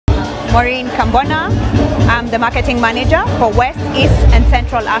Maureen Kambona. I'm the marketing manager for West, East and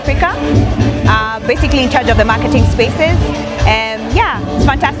Central Africa. Basically in charge of the marketing spaces. Yeah, it's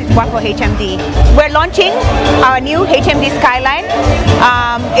fantastic to work for HMD. We're launching our new HMD Skyline.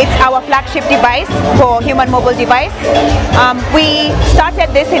 It's our flagship device for human mobile device. We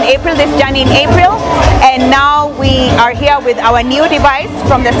started this in April, this journey in April, and now we are here with our new device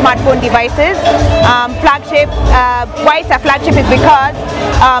from the smartphone devices. Flagship. Why it's a flagship is because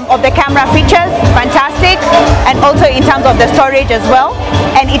of the camera features, fantastic, and also in terms of the storage as well.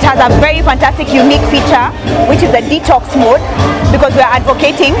 And it has a very fantastic, unique feature, which is the detox mode, because we are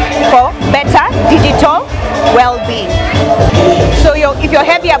advocating for better digital well-being. So if you're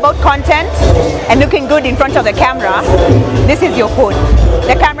heavy about content and looking good in front of the camera, this is your phone.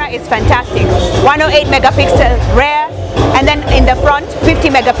 The camera is fantastic. 108 megapixel rear, and then in the front 50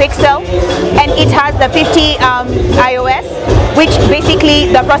 megapixel, and it has the 50 iOS, which basically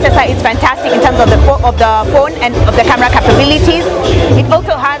the processor is fantastic in terms of the phone and of the camera capabilities. It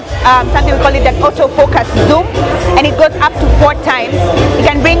also has something we call it the autofocus zoom, and it goes up to 4 times. You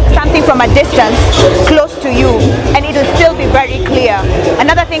can bring something from a distance close to you and it will still be very clear.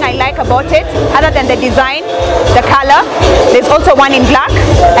 Another thing I like about it, other than the design, the color, there's also one in black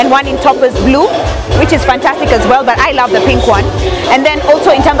and one in topaz blue, which is fantastic as well, but I love the pink one. And then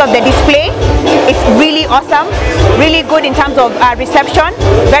also in terms of the display, it's really awesome, really good in terms of reception,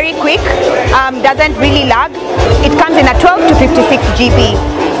 very quick, doesn't really lag. It comes in a 12 to 56 GB.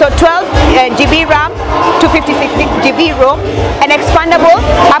 So 12 GB RAM to 56 GB ROM, and expandable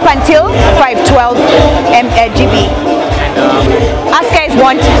up until 512 GB. Us guys we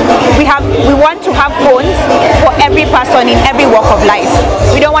want to have phones for every person in every walk of life.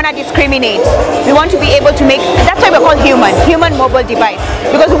 We don't want to discriminate. We want to be able to make, that's why we're called human mobile device,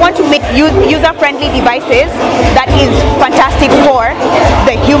 because we want to make user-friendly devices that is fantastic for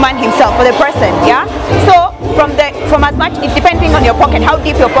the human himself, for the person. Yeah. So from as much, depending on your pocket, how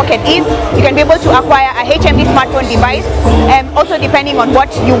deep your pocket is, you can be able to acquire a HMD smartphone device, and also depending on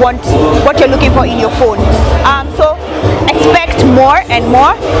what you want, what you're looking for in your phone. So expect more and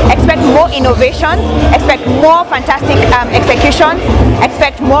more, expect more innovations, expect more fantastic executions,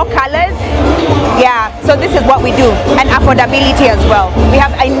 expect more colors. Yeah, so this is what we do, and affordability as well. We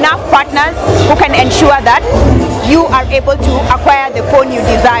have enough partners who can ensure that you are able to acquire the phone you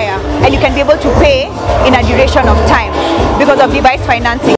desire, and you can be able to pay in a duration of time because of device financing.